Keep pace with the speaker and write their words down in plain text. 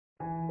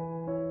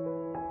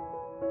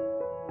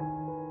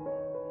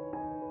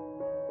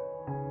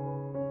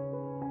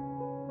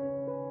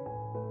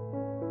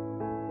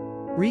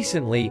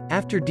Recently,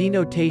 after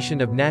denotation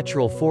of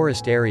natural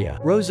forest area,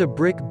 a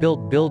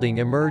brick-built building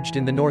emerged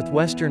in the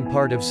northwestern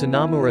part of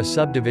Sonamura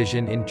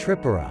subdivision in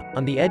Tripura,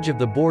 on the edge of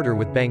the border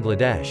with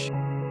Bangladesh.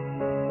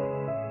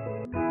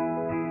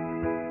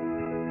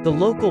 The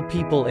local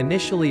people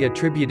initially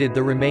attributed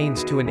the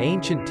remains to an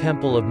ancient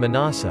temple of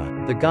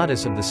Manasa, the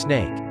goddess of the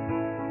snake.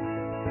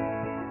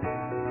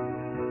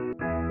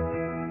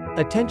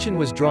 Attention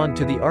was drawn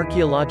to the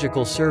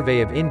Archaeological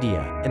Survey of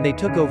India, and they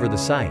took over the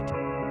site.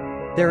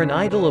 There an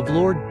idol of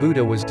Lord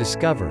Buddha was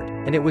discovered,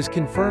 and it was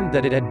confirmed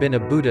that it had been a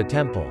Buddha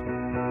temple.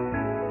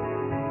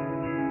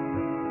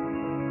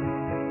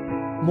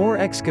 More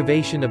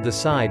excavation of the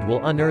site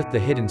will unearth the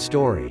hidden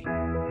story.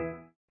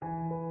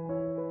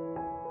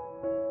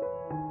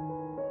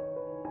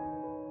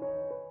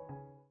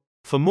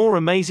 For more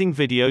amazing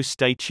videos,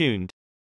 stay tuned.